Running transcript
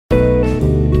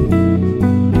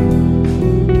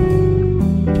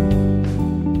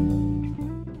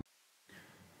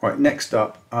Right, next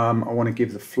up, I want to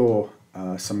give the floor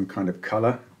some kind of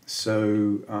colour.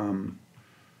 So I'm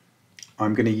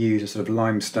going to use a sort of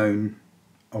limestone,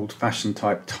 old-fashioned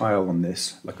type tile on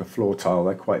this, like a floor tile.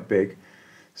 They're quite big.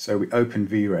 So we open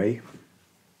Vray.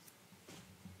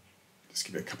 Just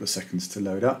give it a couple of seconds to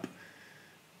load up.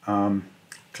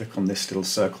 Click on this little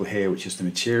circle here, which is the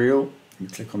material. You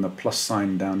click on the plus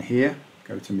sign down here.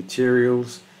 Go to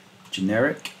Materials,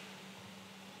 Generic.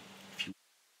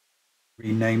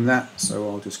 Rename that, so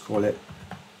I'll just call it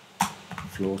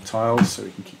floor tiles so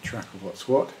we can keep track of what's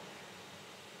what.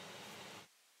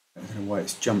 I don't know why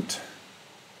it's jumped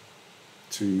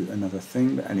to another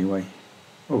thing, but anyway.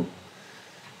 Oh,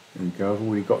 there we go. I've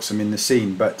already got some in the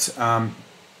scene, but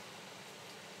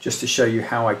just to show you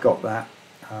how I got that,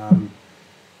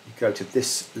 you go to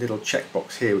this little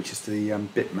checkbox here, which is the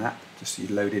bitmap, just so you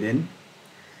load it in.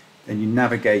 Then you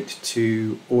navigate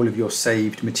to all of your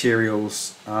saved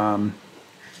materials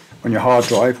on your hard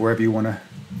drive, wherever you want to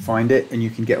find it, and you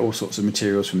can get all sorts of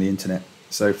materials from the internet.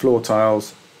 So floor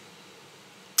tiles,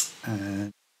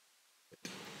 and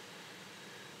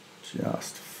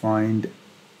just find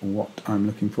what I'm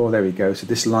looking for. There we go. So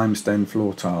this limestone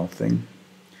floor tile thing.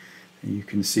 And you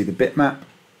can see the bitmap.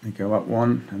 You go up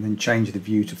one and then change the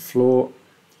view to floor,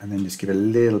 and then just give a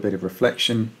little bit of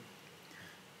reflection.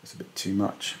 That's a bit too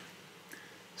much.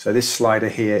 So this slider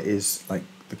here is like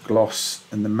the gloss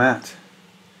and the matte,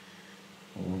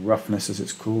 or roughness as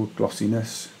it's called,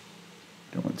 glossiness.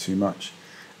 Don't want too much.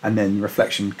 And then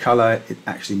reflection color, it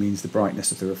actually means the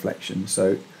brightness of the reflection.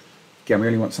 So again, we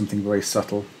only want something very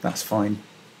subtle, that's fine.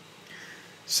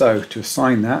 So to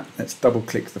assign that, let's double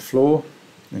click the floor,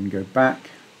 then go back,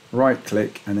 right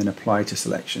click, and then apply to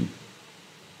selection.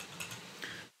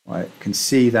 Right, you can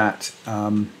see that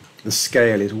the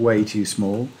scale is way too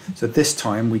small. So this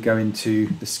time we go into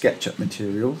the Sketchup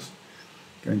materials,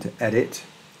 go into edit,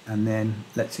 and then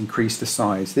let's increase the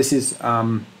size. This is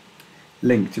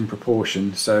linked in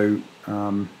proportion, so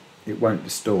it won't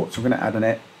distort. So I'm going to add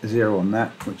a 0 on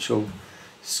that, which will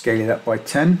scale it up by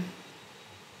 10.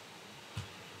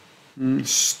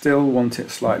 Still want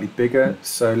it slightly bigger,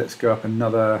 so let's go up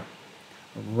another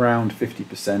around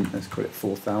 50%. Let's call it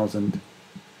 4,000.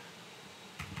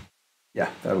 Yeah,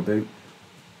 that'll do.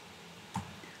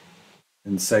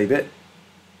 And save it.